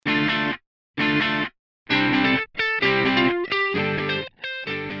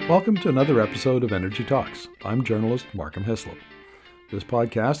Welcome to another episode of Energy Talks. I'm journalist Markham Hislop. This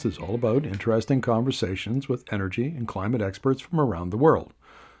podcast is all about interesting conversations with energy and climate experts from around the world.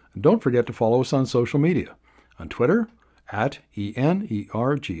 And don't forget to follow us on social media. On Twitter, at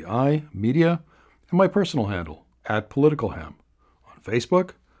ENERGI Media, and my personal handle, at PoliticalHam. On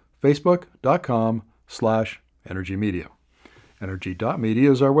Facebook, facebook.com/energymedia.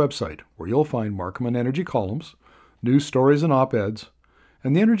 Energy.media is our website, where you'll find Markham and Energy columns, news stories and op-eds,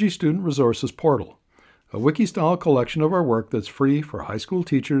 and the Energy Student Resources Portal, a wiki-style collection of our work that's free for high school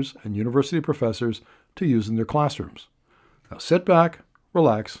teachers and university professors to use in their classrooms. Now sit back,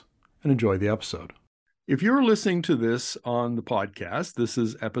 relax, and enjoy the episode. If you're listening to this on the podcast, this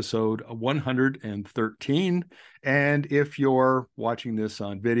is episode 113. And if you're watching this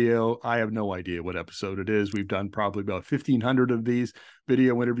on video, I have no idea what episode it is. We've done probably about 1,500 of these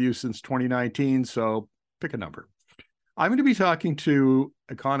video interviews since 2019, so pick a number. I'm going to be talking to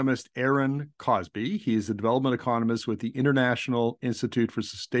economist Aaron Cosby. He's a development economist with the International Institute for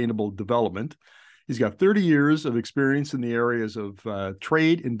Sustainable Development. He's got 30 years of experience in the areas of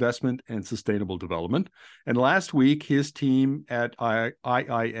trade, investment, and sustainable development. And last week, his team at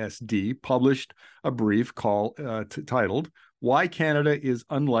IISD published a brief titled, Why Canada is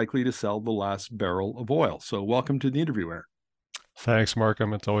Unlikely to Sell the Last Barrel of Oil. So welcome to the interview, Aaron. Thanks,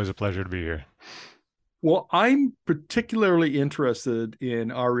 Markham. It's always a pleasure to be here. Well, I'm particularly interested in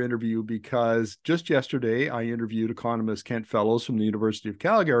our interview because just yesterday I interviewed economist Kent Fellows from the University of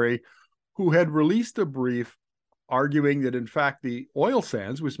Calgary, who had released a brief arguing that, in fact, the oil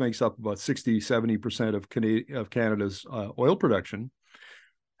sands, which makes up about 60-70% of Canada's oil production,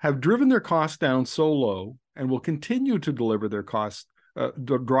 have driven their costs down so low and will continue to drive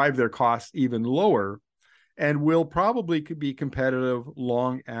their costs even lower, and will probably be competitive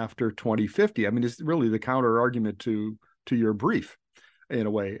long after 2050. I mean, it's really the counter argument to your brief in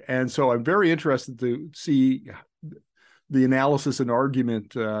a way. And so I'm very interested to see the analysis and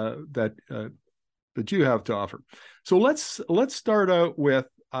argument that you have to offer. So let's start out with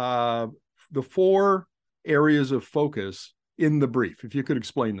the four areas of focus in the brief. If you could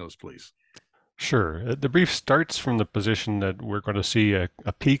explain those, please. Sure. The brief starts from the position that we're going to see a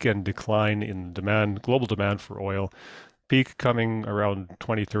peak and decline in global demand for oil. Peak coming around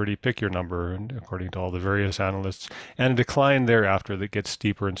 2030, pick your number, and according to all the various analysts, and a decline thereafter that gets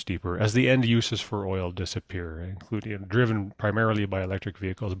steeper and steeper as the end uses for oil disappear, including driven primarily by electric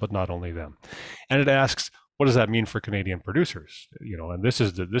vehicles, but not only them. And it asks, what does that mean for Canadian producers? And this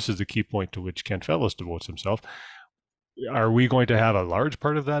is the key point to which Kent Fellows devotes himself. Are we going to have a large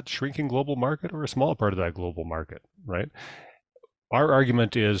part of that shrinking global market or a small part of that global market, right? Our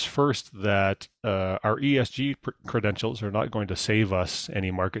argument is first that our ESG credentials are not going to save us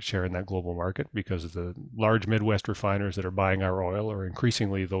any market share in that global market because the large Midwest refiners that are buying our oil, or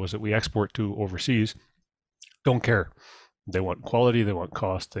increasingly those that we export to overseas, don't care. They want quality, they want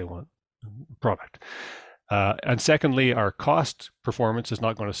cost, they want product. And secondly, our cost performance is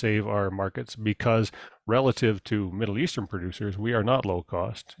not going to save our markets because relative to Middle Eastern producers, we are not low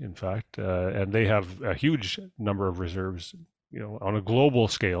cost, in fact, and they have a huge number of reserves, on a global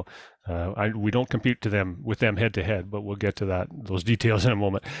scale. We don't compete with them head to head, but we'll get to those details in a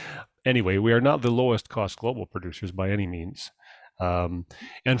moment. Anyway, we are not the lowest cost global producers by any means. And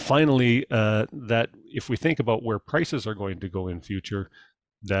finally, that if we think about where prices are going to go in future,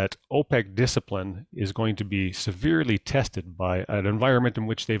 that OPEC discipline is going to be severely tested by an environment in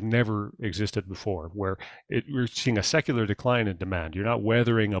which they've never existed before, where we're seeing a secular decline in demand. You're not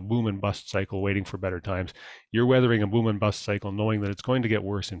weathering a boom and bust cycle waiting for better times. You're weathering a boom and bust cycle knowing that it's going to get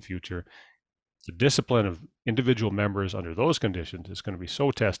worse in future. The discipline of individual members under those conditions is going to be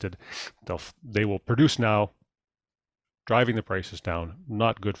so tested, they will produce now, driving the prices down.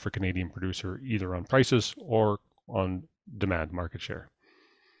 Not good for Canadian producer, either on prices or on demand market share.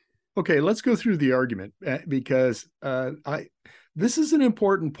 Okay, let's go through the argument because this is an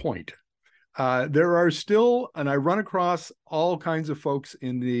important point. There are still, and I run across all kinds of folks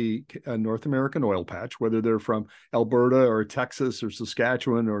in the North American oil patch, whether they're from Alberta or Texas or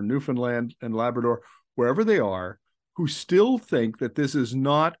Saskatchewan or Newfoundland and Labrador, wherever they are, who still think that this is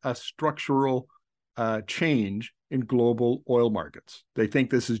not a structural change in global oil markets. They think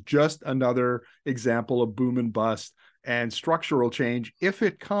this is just another example of boom and bust. And structural change, if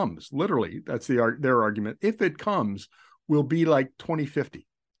it comes, literally, that's their argument, if it comes, will be like 2050,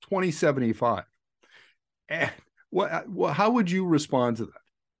 2075. And how would you respond to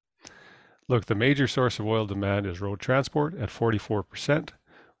that? Look, the major source of oil demand is road transport at 44%.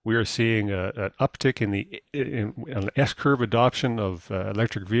 We are seeing an uptick in an S-curve adoption of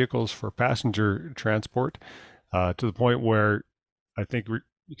electric vehicles for passenger transport to the point where I think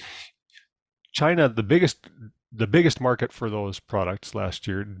China, the biggest market for those products last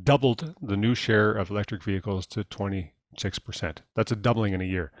year, doubled the new share of electric vehicles to 26%. That's a doubling in a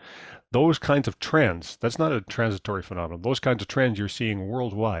year. Those kinds of trends, that's not a transitory phenomenon. Those kinds of trends you're seeing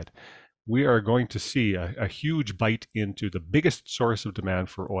worldwide. We are going to see a huge bite into the biggest source of demand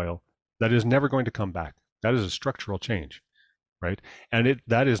for oil that is never going to come back. That is a structural change, right? And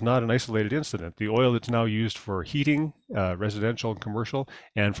that is not an isolated incident. The oil that's now used for heating, residential and commercial,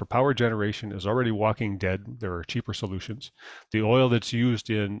 and for power generation is already walking dead. There are cheaper solutions. The oil that's used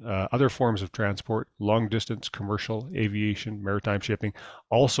in other forms of transport, long distance, commercial, aviation, maritime shipping,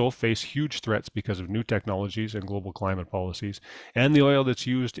 also face huge threats because of new technologies and global climate policies. And the oil that's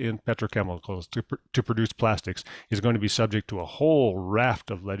used in petrochemicals to produce plastics is going to be subject to a whole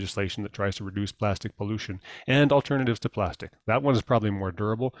raft of legislation that tries to reduce plastic pollution and alternatives to plastic. That one is probably more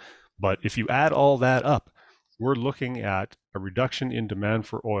durable. But if you add all that up, we're looking at a reduction in demand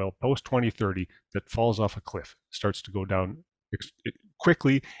for oil post 2030 that falls off a cliff, starts to go down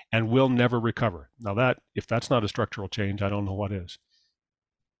quickly, and will never recover. Now, if that's not a structural change, I don't know what is.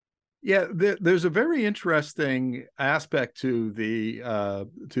 Yeah, there's a very interesting aspect to the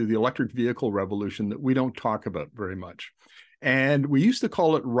electric vehicle revolution that we don't talk about very much. And we used to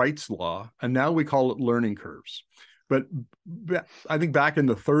call it Wright's law, and now we call it learning curves. But I think back in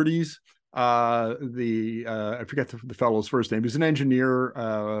the 30s, I forget the fellow's first name. He's an engineer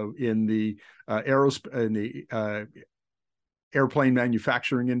in the airplane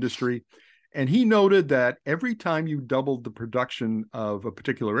manufacturing industry. And he noted that every time you doubled the production of a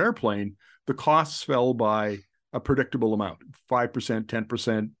particular airplane, the costs fell by a predictable amount, 5%,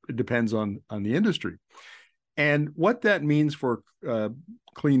 10%, it depends on the industry. And what that means for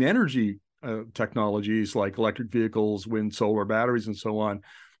clean energy technologies like electric vehicles, wind, solar, batteries, and so on,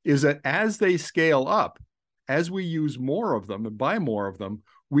 is that as they scale up, as we use more of them and buy more of them,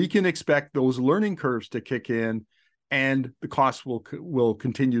 we can expect those learning curves to kick in and the costs will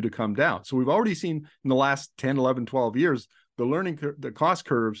continue to come down. So we've already seen in the last 10, 11, 12 years, the cost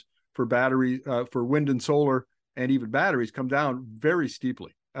curves for battery, for wind and solar and even batteries come down very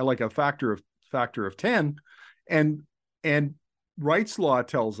steeply, like a factor of 10. And Wright's law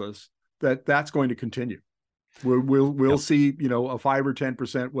tells us that that's going to continue. We'll see, a 5 or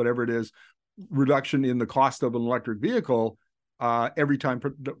 10%, whatever it is, reduction in the cost of an electric vehicle every time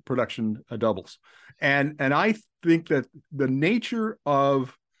production doubles. And I think that the nature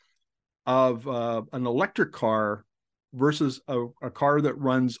of an electric car versus a car that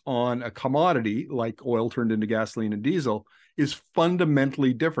runs on a commodity like oil turned into gasoline and diesel is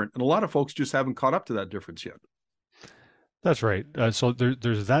fundamentally different. And a lot of folks just haven't caught up to that difference yet. That's right. So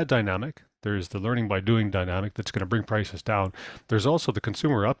there's that dynamic. There's the learning by doing dynamic that's going to bring prices down. There's also the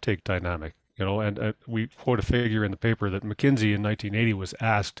consumer uptake dynamic. And we quote a figure in the paper that McKinsey in 1980 was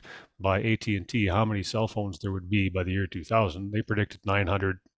asked by AT&T how many cell phones there would be by the year 2000. They predicted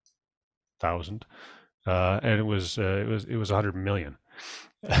 900,000, and it was 100 million.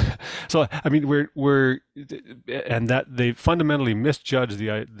 So I mean, and that they fundamentally misjudge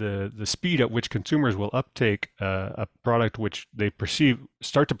the speed at which consumers will uptake a product which they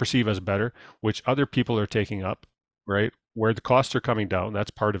start to perceive as better, which other people are taking up, right? Where the costs are coming down,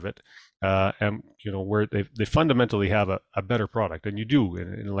 that's part of it. And where they fundamentally have a better product, and you do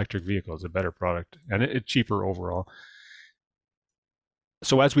in electric vehicles, a better product, and it's cheaper overall.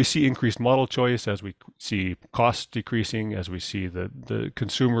 So as we see increased model choice, as we see costs decreasing, as we see the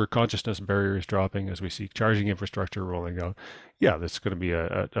consumer consciousness barriers dropping, as we see charging infrastructure rolling out, yeah, that's going to be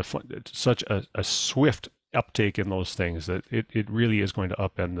such a swift uptake in those things that it really is going to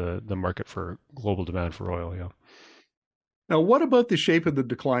upend the market for global demand for oil. Yeah. Now, what about the shape of the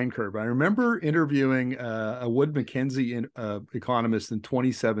decline curve? I remember interviewing a Wood Mackenzie economist in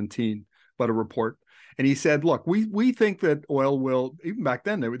 2017 about a report, and he said, "Look, we think that oil will." Even back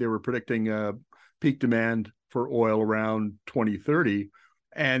then, they were predicting peak demand for oil around 2030,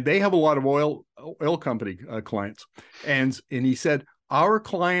 and they have a lot of oil company clients, and he said, "Our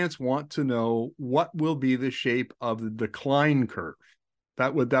clients want to know what will be the shape of the decline curve."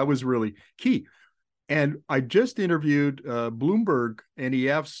 That was really key. And I just interviewed Bloomberg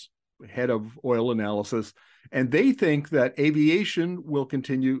NEF's head of oil analysis, and they think that aviation will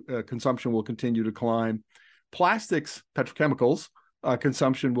continue, consumption will continue to climb. Plastics, petrochemicals,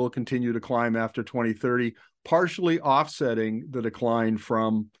 consumption will continue to climb after 2030, partially offsetting the decline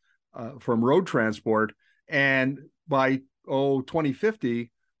from road transport. And by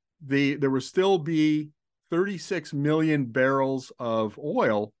 2050, there will still be 36 million barrels of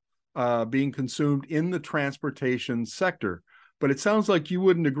oil being consumed in the transportation sector. But it sounds like you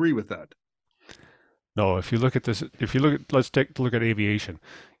wouldn't agree with that. No, if you look at this, if you look at, let's take a look at aviation.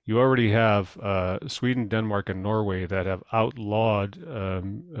 You already have Sweden, Denmark, and Norway that have outlawed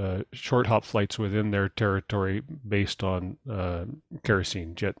short hop flights within their territory based on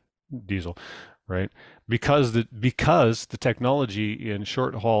kerosene, jet diesel, right? Because the technology in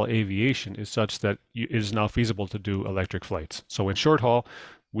short haul aviation is such that it is now feasible to do electric flights. So in short haul,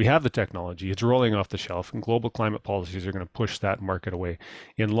 we have the technology, it's rolling off the shelf, and global climate policies are going to push that market away.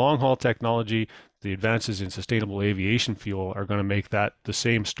 In long haul technology, the advances in sustainable aviation fuel are going to make that the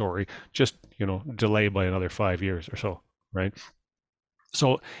same story, just delay by another 5 years or so, right?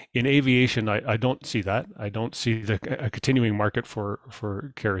 So in aviation, I don't see that. I don't see a continuing market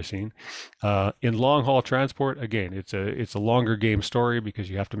for kerosene. In long haul transport, again, it's a longer game story because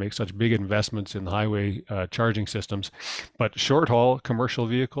you have to make such big investments in the highway charging systems. But short haul commercial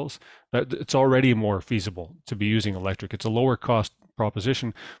vehicles, it's already more feasible to be using electric. It's a lower cost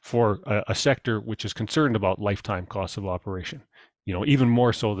proposition for a sector which is concerned about lifetime costs of operation. Even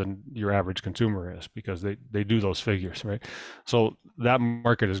more so than your average consumer is because they do those figures, right? So that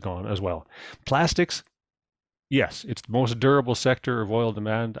market is gone as well. Plastics, yes, it's the most durable sector of oil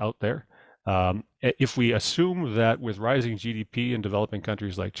demand out there. If we assume that with rising GDP in developing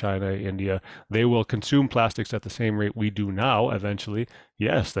countries like China, India, they will consume plastics at the same rate we do now eventually,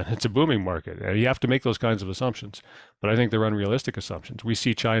 yes, then it's a booming market. And you have to make those kinds of assumptions. But I think they're unrealistic assumptions. We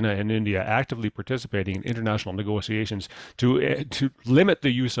see China and India actively participating in international negotiations to limit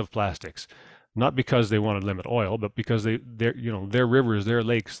the use of plastics. Not because they want to limit oil, but because their rivers, their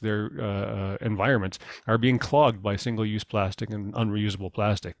lakes, their environments are being clogged by single-use plastic and unreusable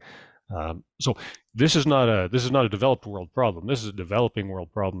plastic. So this is not a developed world problem. This is a developing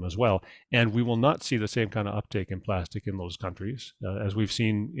world problem as well, and we will not see the same kind of uptake in plastic in those countries as we've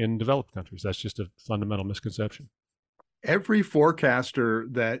seen in developed countries. That's just a fundamental misconception. Every forecaster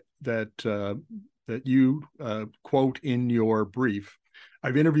that you quote in your brief,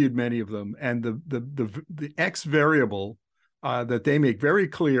 I've interviewed many of them, and the X variable that they make very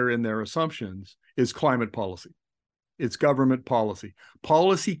clear in their assumptions is climate policy. It's government policy.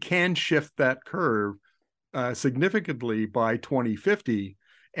 Policy can shift that curve significantly by 2050.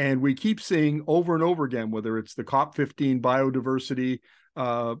 And we keep seeing over and over again, whether it's the COP15 biodiversity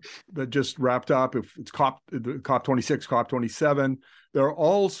that just wrapped up, if it's COP26, COP27, there are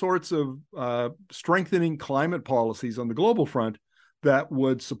all sorts of strengthening climate policies on the global front that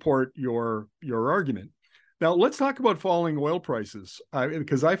would support your argument. Now, let's talk about falling oil prices,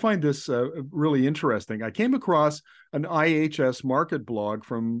 because I find this really interesting. I came across an IHS Markit blog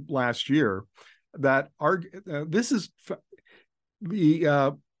from last year that this is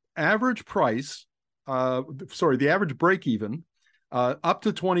the average price, the average break even up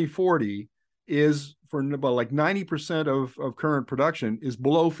to 2040 is for about like 90% of current production is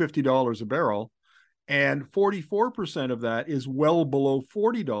below $50 a barrel, and 44% of that is well below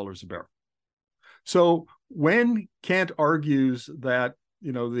 $40 a barrel. So when Kent argues that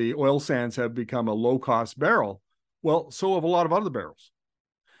the oil sands have become a low-cost barrel, well, so have a lot of other barrels.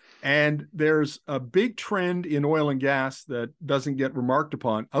 And there's a big trend in oil and gas that doesn't get remarked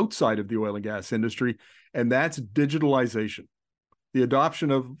upon outside of the oil and gas industry, and that's digitalization. The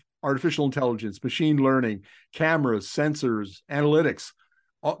adoption of artificial intelligence, machine learning, cameras, sensors, analytics.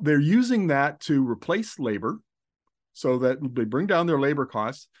 They're using that to replace labor so that they bring down their labor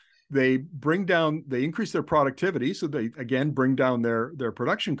costs. They increase their productivity, so they again bring down their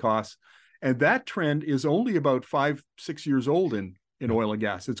production costs, and that trend is only about 5-6 years old in oil and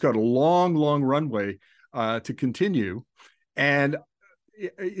gas. It's got a long runway to continue, and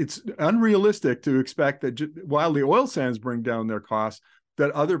it's unrealistic to expect that while the oil sands bring down their costs,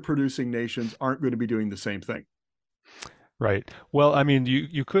 that other producing nations aren't going to be doing the same thing. Right. Well, I mean,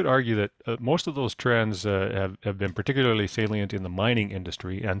 you could argue that most of those trends have been particularly salient in the mining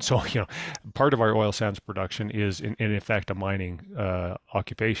industry, and so part of our oil sands production is in effect a mining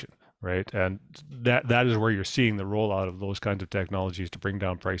occupation, right? And that is where you're seeing the rollout of those kinds of technologies to bring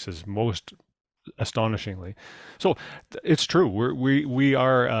down prices most astonishingly. So it's true. We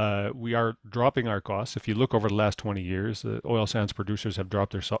are dropping our costs. If you look over the last 20 years, the oil sands producers have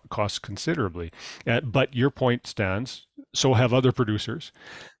dropped their costs considerably. But your point stands. So have other producers.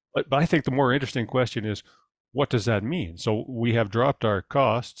 But I think the more interesting question is, what does that mean? So we have dropped our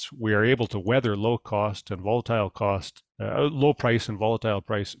costs. We are able to weather low price and volatile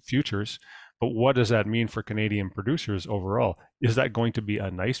price futures. But what does that mean for Canadian producers overall? Is that going to be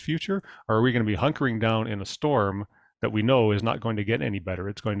a nice future, or are we going to be hunkering down in a storm that we know is not going to get any better?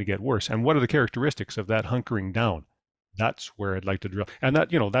 It's going to get worse. And what are the characteristics of that hunkering down? That's where I'd like to drill. And that,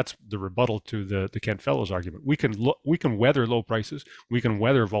 that's the rebuttal to the Kent Fellows argument. We can weather low prices, we can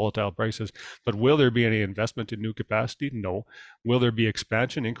weather volatile prices, but will there be any investment in new capacity? No. Will there be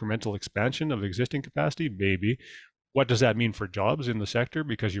expansion, incremental expansion of existing capacity? Maybe. What does that mean for jobs in the sector?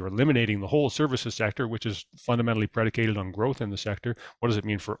 Because you're eliminating the whole services sector, which is fundamentally predicated on growth in the sector. What does it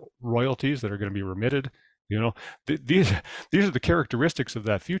mean for royalties that are going to be remitted? These are the characteristics of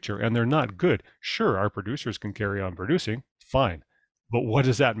that future, and they're not good. Sure, our producers can carry on producing, fine, but what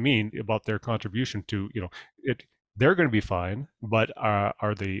does that mean about their contribution to it? They're going to be fine, but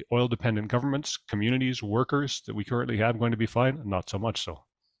are the oil-dependent governments, communities, workers that we currently have going to be fine? Not so much so.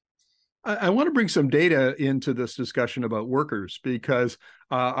 I want to bring some data into this discussion about workers because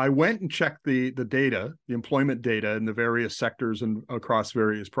I went and checked the data, the employment data in the various sectors and across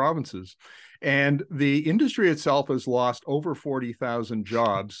various provinces. And the industry itself has lost over 40,000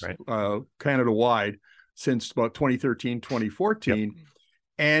 jobs right. Canada-wide since about 2013, 2014. Yep.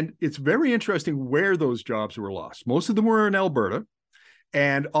 And it's very interesting where those jobs were lost. Most of them were in Alberta,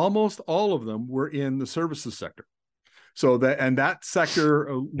 and almost all of them were in the services sector. So that sector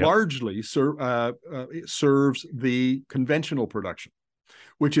yep. largely serves the conventional production,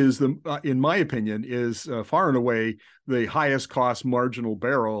 which is in my opinion, is far and away the highest cost marginal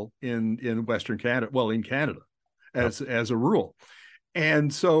barrel in Western Canada. Well, in Canada, as a rule,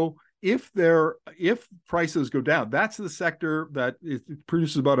 and so if prices go down, that's the sector that it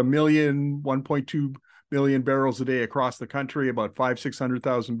produces about 1.2 million barrels a day across the country, about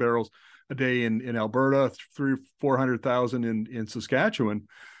 500,000-600,000 barrels a day in Alberta, 300,000-400,000 in Saskatchewan.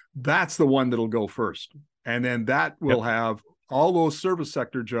 That's the one that'll go first, and then that will yep. have all those service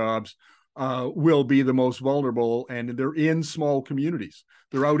sector jobs will be the most vulnerable, and they're in small communities.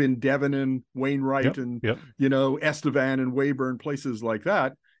 They're out in Devon and Wainwright yep. and yep. Estevan and Weyburn, places like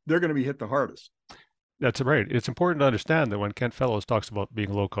that. They're going to be hit the hardest. That's right. It's important to understand that when Kent Fellows talks about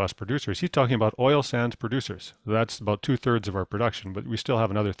being low-cost producers, he's talking about oil sands producers. That's about 2/3 of our production, but we still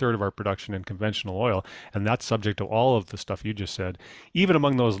have another third of our production in conventional oil, and that's subject to all of the stuff you just said. Even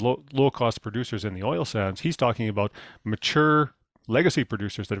among those low-cost producers in the oil sands, he's talking about mature legacy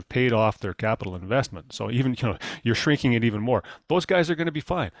producers that have paid off their capital investment. So even, you're shrinking it even more. Those guys are going to be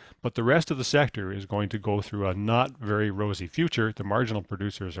fine, but the rest of the sector is going to go through a not very rosy future. The marginal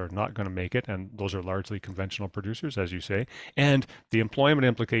producers are not going to make it, and those are largely conventional producers, as you say. And the employment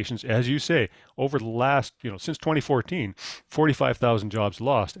implications, as you say, over the last, since 2014, 45,000 jobs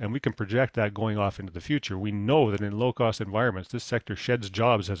lost, and we can project that going off into the future. We know that in low-cost environments, this sector sheds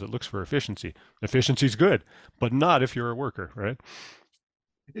jobs as it looks for efficiency. Efficiency is good, but not if you're a worker, right?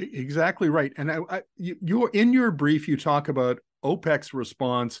 Exactly right. And you in your brief, you talk about OPEC's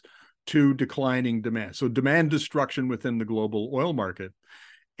response to declining demand. So demand destruction within the global oil market.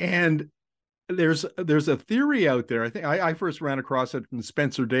 And there's a theory out there. I think I first ran across it from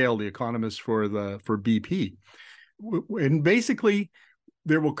Spencer Dale, the economist for BP. And basically,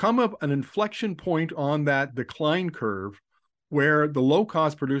 there will come up an inflection point on that decline curve where the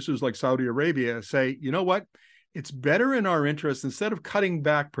low-cost producers like Saudi Arabia say, you know what? It's better in our interest, instead of cutting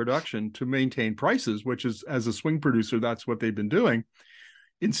back production to maintain prices, which is, as a swing producer, that's what they've been doing.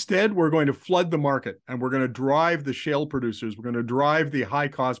 Instead, we're going to flood the market, and we're going to drive the shale producers. We're going to drive the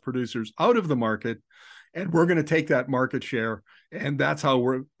high-cost producers out of the market, and we're going to take that market share. And that's how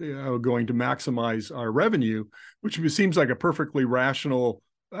we're going to maximize our revenue, which seems like a perfectly rational,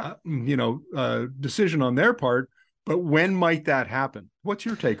 decision on their part. But when might that happen? What's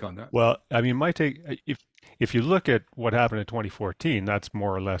your take on that? Well, I mean, my take, if you look at what happened in 2014, that's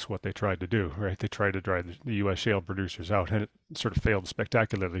more or less what they tried to do, right? They tried to drive the U.S. shale producers out, and it sort of failed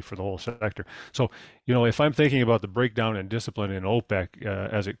spectacularly for the whole sector. So, if I'm thinking about the breakdown in discipline in OPEC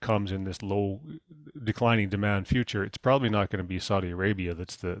as it comes in this low declining demand future, it's probably not going to be Saudi Arabia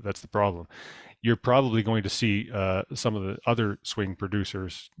that's the problem. You're probably going to see some of the other swing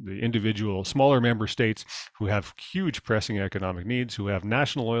producers, the individual smaller member states who have huge pressing economic needs, who have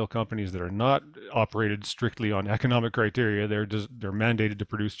national oil companies that are not operated strictly on economic criteria. They're mandated to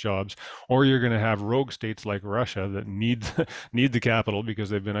produce jobs. Or you're going to have rogue states like Russia that need the capital because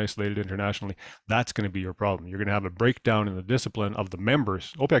they've been isolated internationally. That's going to be your problem. You're going to have a breakdown in the discipline of the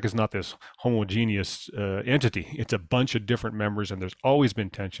members. OPEC is not this homogeneous entity. It's a bunch of different members, and there's always been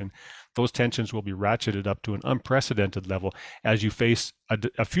tension. Those tensions will be ratcheted up to an unprecedented level as you face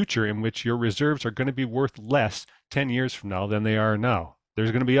a future in which your reserves are going to be worth less 10 years from now than they are now.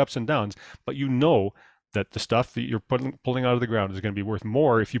 There's going to be ups and downs, but that the stuff that you're pulling out of the ground is going to be worth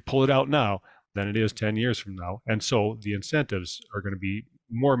more if you pull it out now than it is 10 years from now. And so the incentives are going to be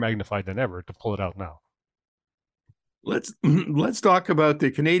more magnified than ever to pull it out now. Let's talk about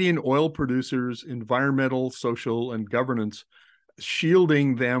the Canadian oil producers' environmental, social, and governance,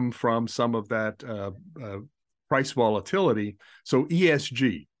 shielding them from some of that price volatility. So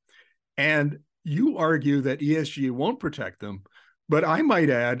ESG, and you argue that ESG won't protect them, but I might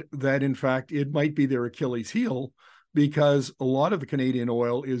add that in fact it might be their Achilles heel because a lot of the Canadian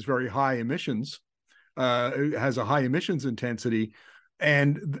oil is very high emissions, has a high emissions intensity,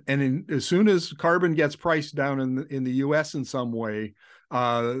 as soon as carbon gets priced down in the U.S. in some way,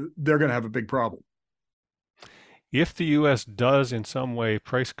 they're going to have a big problem. If the U.S. does in some way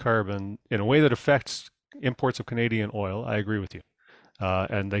price carbon in a way that affects imports of Canadian oil, I agree with you.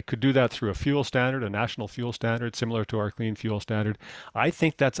 And they could do that through a fuel standard, a national fuel standard, similar to our clean fuel standard. I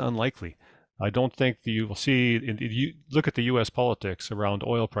think that's unlikely. I don't think you will see, you look at the US politics around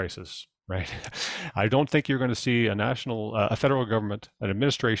oil prices, right? I don't think you're going to see a federal government, an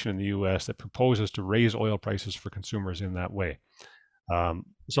administration in the US that proposes to raise oil prices for consumers in that way.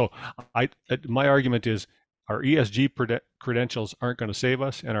 So my argument is our ESG credentials aren't going to save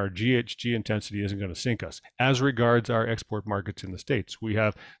us, and our GHG intensity isn't going to sink us. As regards our export markets in the States, we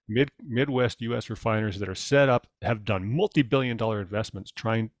have Midwest U.S. refiners that are set up, have done multi-billion-dollar investments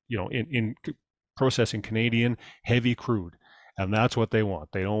trying, in processing Canadian heavy crude. And that's what they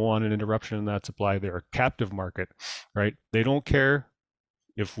want. They don't want an interruption in that supply. They're a captive market, right? They don't care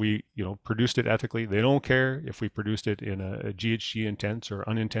if we produced it ethically. They don't care if we produced it in a GHG intense or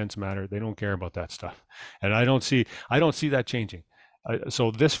unintense manner. They don't care about that stuff, and I don't see that changing.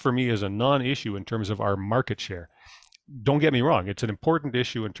 So this for me is a non-issue in terms of our market share. Don't get me wrong, it's an important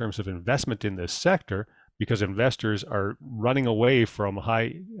issue in terms of investment in this sector, because investors are running away from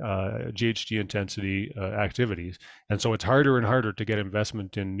high GHG intensity activities. And so it's harder and harder to get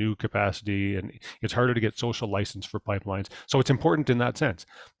investment in new capacity, and it's harder to get social license for pipelines. So it's important in that sense,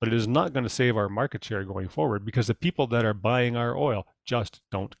 but it is not going to save our market share going forward, because the people that are buying our oil just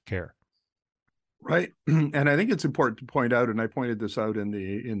don't care. Right. And I think it's important to point out, and I pointed this out in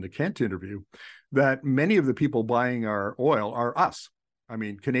the Kent interview, that many of the people buying our oil are us. I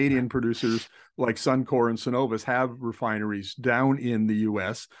mean, Canadian producers like Suncor and Cenovus have refineries down in the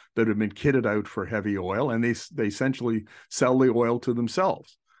U.S. that have been kitted out for heavy oil, and they essentially sell the oil to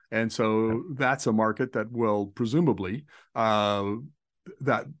themselves. And so that's a market that will presumably will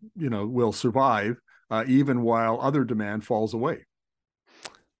survive even while other demand falls away.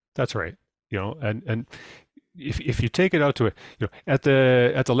 That's right. And if you take it out to it, at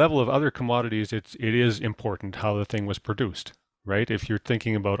the level of other commodities, it is important how the thing was produced. Right? If you're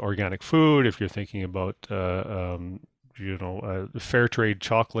thinking about organic food, if you're thinking about fair trade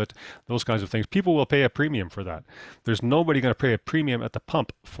chocolate, those kinds of things, people will pay a premium for that. There's nobody going to pay a premium at the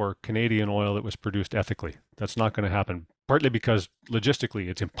pump for Canadian oil that was produced ethically. That's not going to happen. Partly because logistically,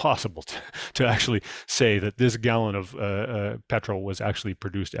 it's impossible to actually say that this gallon of petrol was actually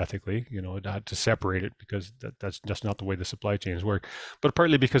produced ethically. To separate it, because that's just not the way the supply chains work. But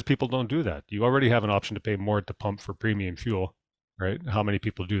partly because people don't do that. You already have an option to pay more at the pump for premium fuel. Right? How many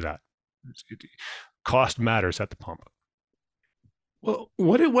people do that? Cost matters at the pump. Well,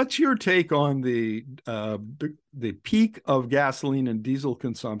 what's your take on the peak of gasoline and diesel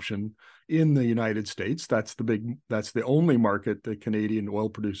consumption in the United States? That's the only market that Canadian oil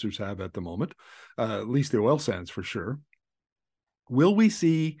producers have at the moment, at least the oil sands for sure. Will we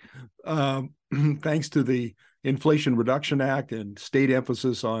see, thanks to the Inflation Reduction Act and state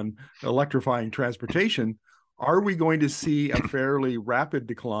emphasis on electrifying transportation, are we going to see a fairly rapid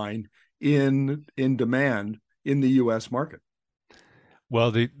decline in demand in the U.S. market? Well,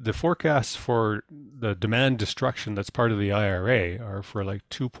 the forecasts for the demand destruction that's part of the IRA are for like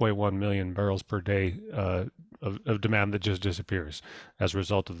 2.1 million barrels per day of demand that just disappears as a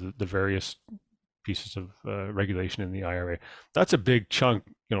result of the various pieces of regulation in the IRA. That's a big chunk.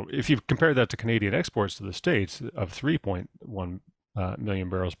 If you compare that to Canadian exports to the States of 3.1 million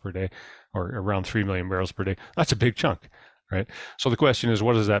barrels per day, or around 3 million barrels per day, that's a big chunk, right? So the question is,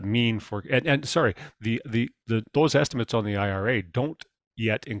 what does that mean for? And sorry, those estimates on the IRA don't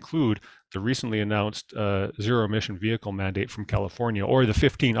yet include the recently announced zero emission vehicle mandate from California, or the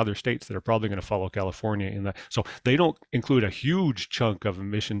 15 other states that are probably going to follow California in that. So they don't include a huge chunk of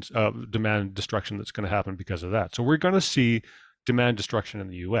emissions demand destruction that's going to happen because of that. So we're going to see demand destruction in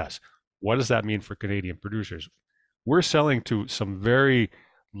the US. What does that mean for Canadian producers? We're selling to some very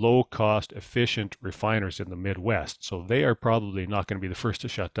low cost, efficient refiners in the Midwest. So they are probably not going to be the first to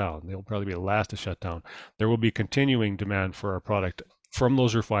shut down. They'll probably be the last to shut down. There will be continuing demand for our product from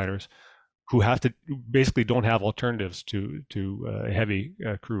those refiners who basically don't have alternatives to heavy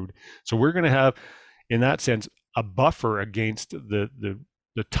crude. So we're going to have, in that sense, a buffer against the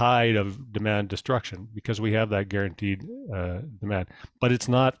the tide of demand destruction because we have that guaranteed demand. But it's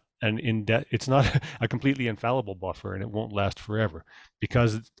not it's not a completely infallible buffer, and it won't last forever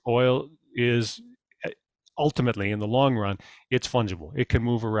because oil is ultimately in the long run it's fungible. It can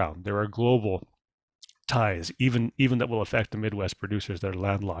move around. There are global ties, even that will affect the Midwest producers that are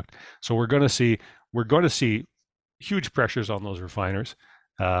landlocked. So we're going to see huge pressures on those refiners,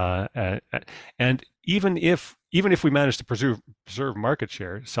 and even if we manage to preserve market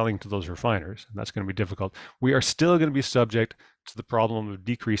share selling to those refiners, and that's going to be difficult, we are still going to be subject to the problem of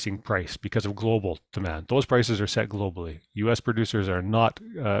decreasing price because of global demand. Those prices are set globally. U.S. producers are not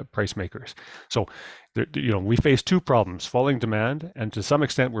price makers. So, we face two problems: falling demand, and to some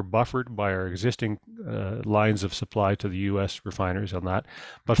extent we're buffered by our existing lines of supply to the U.S. refiners on that.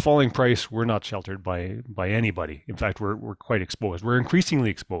 But falling price, we're not sheltered by anybody. In fact, we're quite exposed. We're increasingly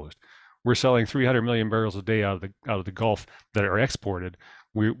exposed. We're selling 300 million barrels a day out of the Gulf that are exported.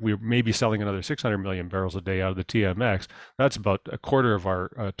 We may be selling another 600 million barrels a day out of the TMX. That's about a quarter of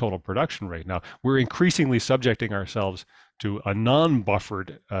our total production right now. We're increasingly subjecting ourselves to a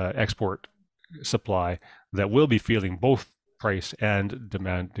non-buffered export supply that will be feeling both price and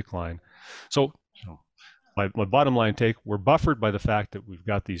demand decline. So, my bottom line take, we're buffered by the fact that we've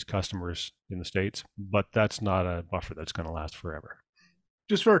got these customers in the States, but that's not a buffer that's going to last forever.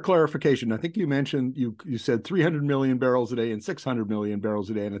 Just for clarification, I think you mentioned, you said 300 million barrels a day and 600 million barrels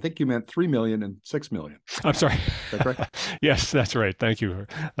a day, and I think you meant 3 million and 6 million. I'm sorry. Is that correct? Yes, that's right. Thank you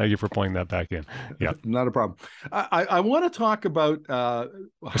for pointing that back in. Yeah, not a problem. I want to talk about how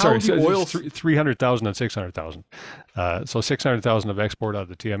the oil 300,000 and 600,000. So 600,000 of export out of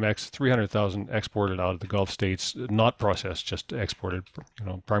the TMX, 300,000 exported out of the Gulf states, not processed, just exported.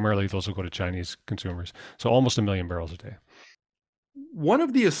 Primarily those will go to Chinese consumers. So almost 1 million barrels a day. One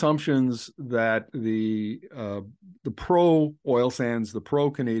of the assumptions that the pro oil sands, the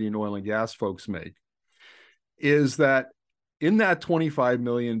pro Canadian oil and gas folks make is that in that 25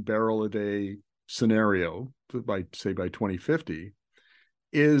 million barrel a day scenario, by 2050,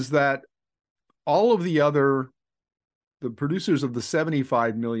 is that all of the producers of the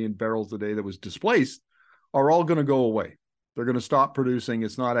 75 million barrels a day that was displaced are all going to go away. They're going to stop producing.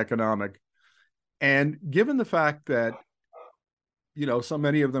 It's not economic. And given the fact that so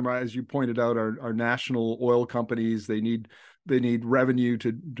many of them, as you pointed out, are national oil companies. They need revenue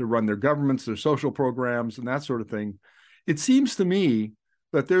to run their governments, their social programs, and that sort of thing. It seems to me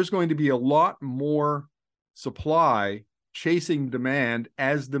that there's going to be a lot more supply chasing demand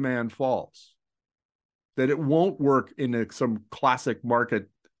as demand falls, that it won't work in some classic market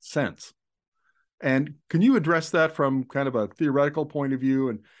sense. And can you address that from kind of a theoretical point of view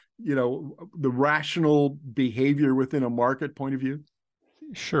and the rational behavior within a market point of view?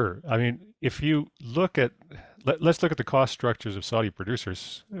 Sure. I mean, if you look at, let's look at the cost structures of Saudi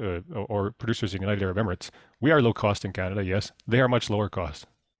producers or producers in United Arab Emirates. We are low cost in Canada, yes. They are much lower cost,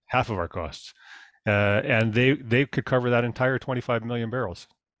 half of our costs. And they could cover that entire 25 million barrels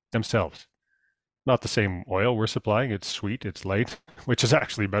themselves. Not the same oil we're supplying. It's sweet, it's light, which is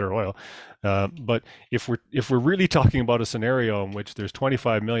actually better oil. But if we're really talking about a scenario in which there's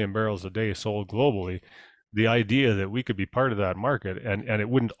 25 million barrels a day sold globally, the idea that we could be part of that market and it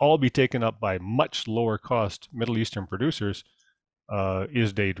wouldn't all be taken up by much lower cost Middle Eastern producers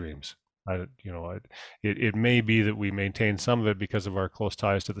is daydreams. It may be that we maintain some of it because of our close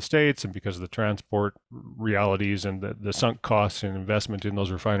ties to the States and because of the transport realities and the sunk costs and investment in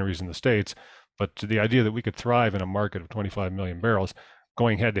those refineries in the States. But the idea that we could thrive in a market of 25 million barrels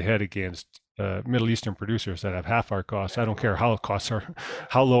going head to head against Middle Eastern producers that have half our costs, I don't care how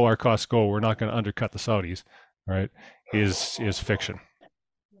low our costs go, we're not going to undercut the Saudis, right, is fiction.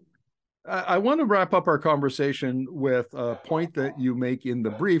 I want to wrap up our conversation with a point that you make in the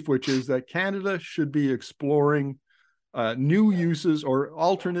brief, which is that Canada should be exploring new uses or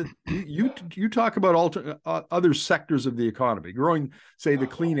alternate. You talk about other sectors of the economy, growing, say, the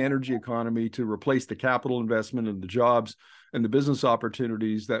clean energy economy to replace the capital investment and the jobs and the business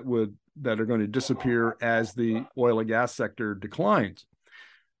opportunities that are going to disappear as the oil and gas sector declines.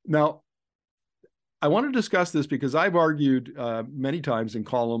 Now, I want to discuss this because I've argued many times in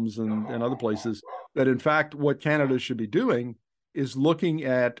columns and other places that, in fact, what Canada should be doing is looking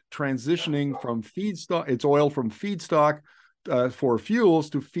at transitioning from feedstock, its oil from feedstock for fuels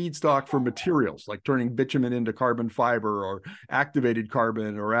to feedstock for materials, like turning bitumen into carbon fiber or activated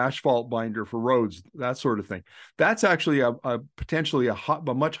carbon or asphalt binder for roads, that sort of thing. That's actually a potentially a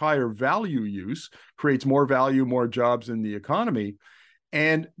much higher value use, creates more value, more jobs in the economy.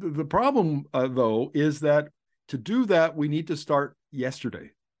 And the problem, though, is that to do that, we need to start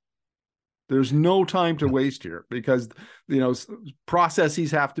yesterday. There's no time to waste here because,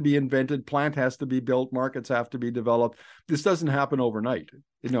 processes have to be invented, plant has to be built, markets have to be developed. This doesn't happen overnight.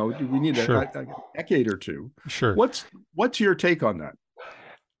 We need Sure. a decade or two. Sure. What's your take on that?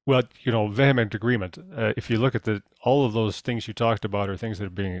 Well, vehement agreement. If you look at all of those things you talked about are things that are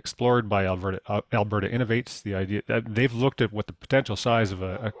being explored by Alberta. Alberta Innovates. The idea that they've looked at what the potential size of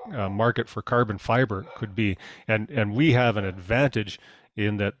a market for carbon fiber could be, and we have an advantage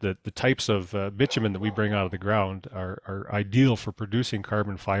in that the types of bitumen that we bring out of the ground are ideal for producing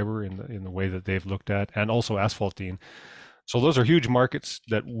carbon fiber in the way that they've looked at, and also asphaltene. So those are huge markets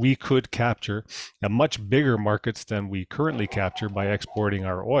that we could capture, and much bigger markets than we currently capture by exporting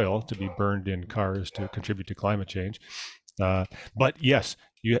our oil to be burned in cars to contribute to climate change. But yes,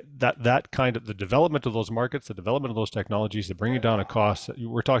 that kind of the development of those markets, the development of those technologies, the bringing down of costs.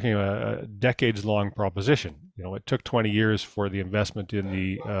 We're talking a decades-long proposition. It took 20 years for the investment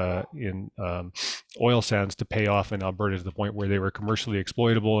in oil sands to pay off in Alberta to the point where they were commercially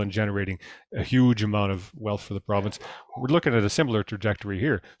exploitable and generating a huge amount of wealth for the province. We're looking at a similar trajectory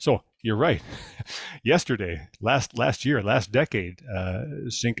here. So you're right. Yesterday, last year, last decade,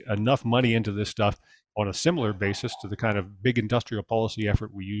 sink enough money into this stuff on a similar basis to the kind of big industrial policy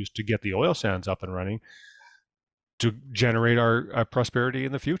effort we used to get the oil sands up and running to generate our prosperity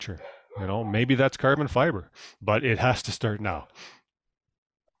in the future. Maybe that's carbon fiber, but it has to start now.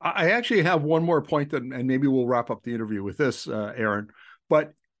 I actually have one more point and maybe we'll wrap up the interview with this, Aaron.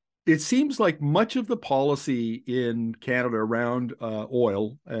 But it seems like much of the policy in Canada around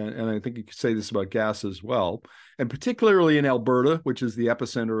oil, and I think you could say this about gas as well, and particularly in Alberta, which is the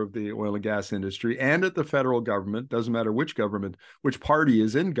epicenter of the oil and gas industry, and at the federal government, doesn't matter which government, which party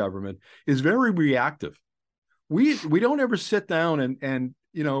is in government, is very reactive. We don't ever sit down and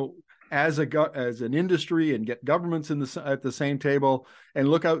as an industry and get governments at the same table and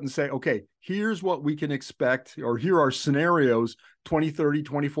look out and say, okay, here's what we can expect, or here are scenarios 2030,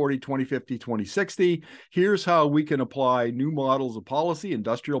 2040, 2050, 2060. Here's how we can apply new models of policy,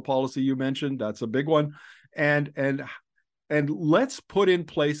 industrial policy you mentioned, that's a big one. And let's put in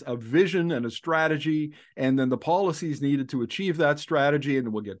place a vision and a strategy, and then the policies needed to achieve that strategy,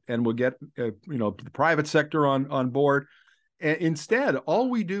 and we'll get the private sector on board. Instead,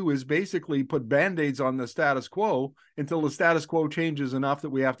 all we do is basically put Band-Aids on the status quo until the status quo changes enough that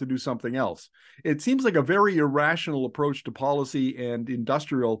we have to do something else. It seems like a very irrational approach to policy and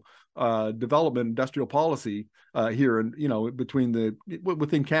industrial development, industrial policy here, and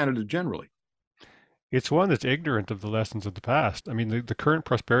within Canada generally. It's one that's ignorant of the lessons of the past. I mean, the current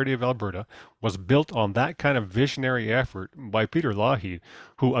prosperity of Alberta was built on that kind of visionary effort by Peter Lougheed,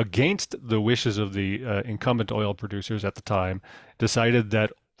 who, against the wishes of the incumbent oil producers at the time, decided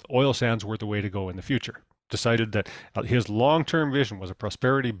that oil sands were the way to go in the future. Decided that his long-term vision was a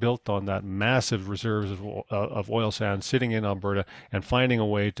prosperity built on that massive reserves of oil sands sitting in Alberta, and finding a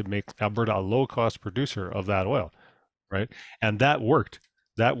way to make Alberta a low-cost producer of that oil, right? And that worked.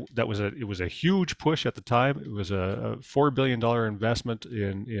 It was a huge push at the time. It was a $4 billion investment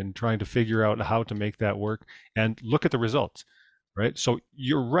in trying to figure out how to make that work, and look at the results, right? So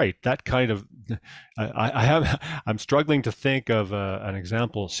you're right. That kind of, I'm struggling to think of an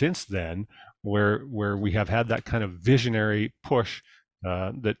example since then where we have had that kind of visionary push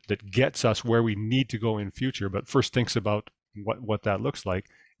that gets us where we need to go in future, but first thinks about what that looks like.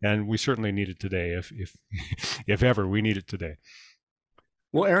 And we certainly need it today. If ever, we need it today.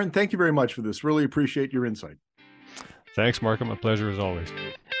 Well, Aaron, thank you very much for this. Really appreciate your insight. Thanks, Markham. A pleasure as always.